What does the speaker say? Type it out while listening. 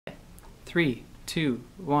3, 2,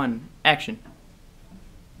 1, action.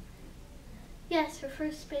 Yes, her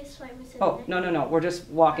first space flight was in Oh, there. no. We're just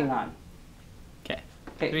walking on. Okay.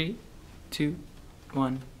 Okay. 3, 2,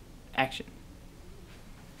 1, action.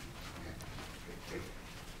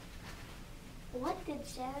 What did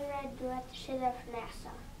Sally Ride do after she left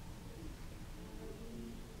NASA?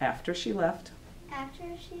 After she left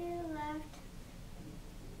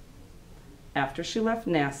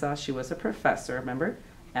NASA, she was a professor, remember?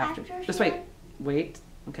 Just wait.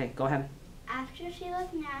 Okay, go ahead. After she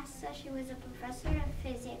left NASA, she was a professor of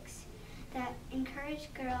physics that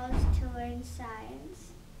encouraged girls to learn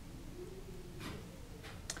science.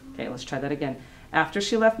 Okay, let's try that again. After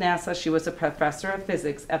she left NASA, she was a professor of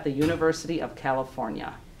physics at the University of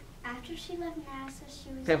California. After she left NASA,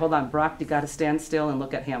 she was... Okay, hold on. Brock, you got to stand still and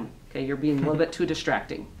look at him. Okay, you're being a little bit too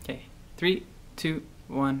distracting. Okay. 3, 2,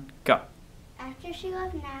 1, go. After she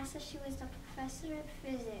left NASA, she was a professor of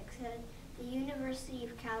physics at the University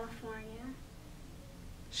of California.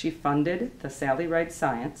 She funded the Sally Ride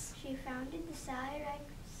Science. She founded the Sally Ride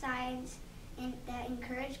Science that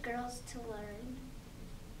encouraged girls to learn.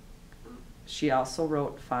 She also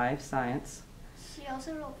wrote 5 science. She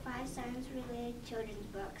also wrote 5 science-related children's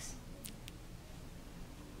books.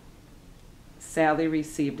 Sally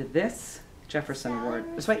received this Jefferson Award.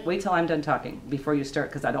 Just wait till I'm done talking before you start,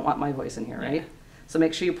 because I don't want my voice in here, right? Yeah. So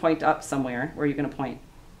make sure you point up somewhere. Where are you going to point?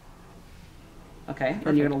 Okay,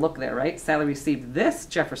 and you're going to look there, right? Sally received this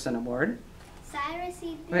Jefferson Award. Sally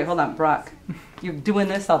received this... Wait, hold on, Brock. You're doing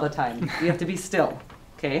this all the time. You have to be still,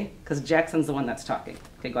 okay? Because Jackson's the one that's talking.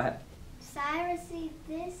 Okay, go ahead. Sally received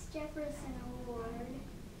this Jefferson Award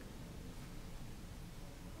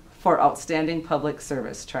For outstanding public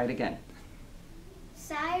service. Try it again.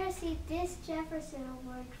 Sally received this Jefferson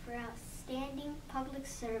Award for outstanding public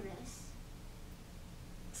service.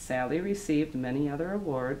 Sally received many other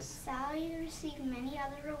awards. Sally received many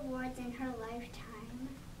other awards in her lifetime.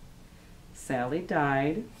 Sally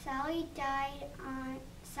died. Sally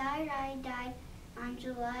Ride died on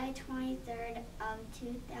July 23rd of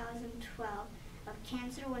 2012 of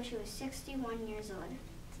cancer when she was 61 years old.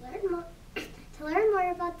 To learn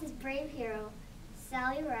more about this brave hero,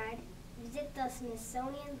 Sally Ride, visit the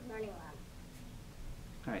Smithsonian Learning Lab.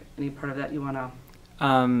 All right, any part of that you want to...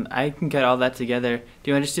 I can get all that together. Do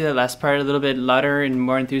you want to just do that last part a little bit louder and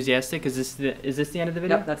more enthusiastic? Is this the end of the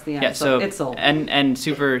video? Yep, that's the end. Yeah, so it's sold. and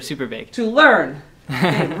super big. To learn.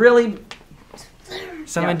 Okay, really...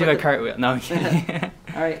 Someone do a cartwheel. No, I'm kidding.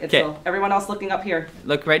 All right, it's 'Kay. sold. Everyone else looking up here.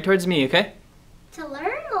 Look right towards me, okay? To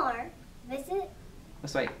learn more, visit...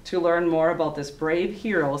 That's right. To learn more about this brave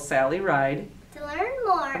hero, Sally Ride. To learn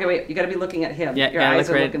more... Okay, wait, you got to be looking at him. Yeah, Your yeah, eyes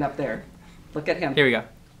look are right- looking up there. Look at him. Here we go.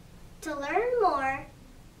 To learn more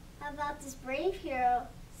about this brave hero,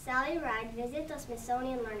 Sally Ride, visit the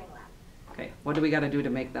Smithsonian Learning Lab. Okay, what do we got to do to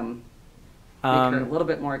make her a little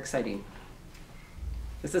bit more exciting?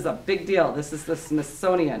 This is a big deal. This is the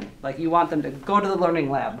Smithsonian. Like, you want them to go to the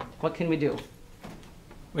learning lab. What can we do?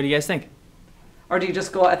 What do you guys think? Or do you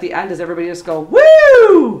just go at the end? Does everybody just go,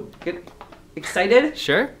 woo? Get excited?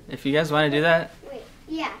 Sure, if you guys want to do that. Wait,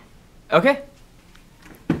 yeah. Okay.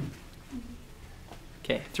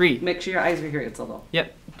 Okay, 3. Make sure your eyes are here, it's a little.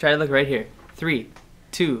 Yep, try to look right here. 3,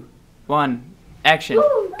 2, 1, action.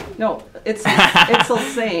 Woo! No, it's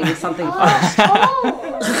saying something first. All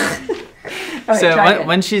right, So try it.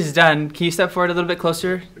 when she's done, can you step forward a little bit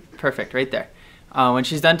closer? Perfect, right there. When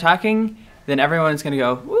she's done talking, then everyone's going to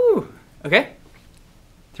go, woo! Okay?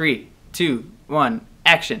 3, 2, 1,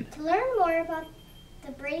 action. To learn more about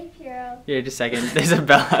the brave hero... Here, just a second. There's a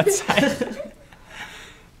bell outside.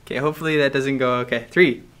 Okay, hopefully that doesn't go okay.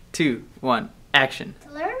 3, 2, 1, action.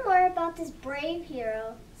 To learn more about this brave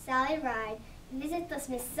hero, Sally Ride, visit the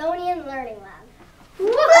Smithsonian Learning Lab.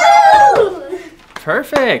 Woo!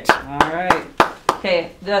 Perfect. All right.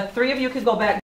 Okay, the 3 of you could go back.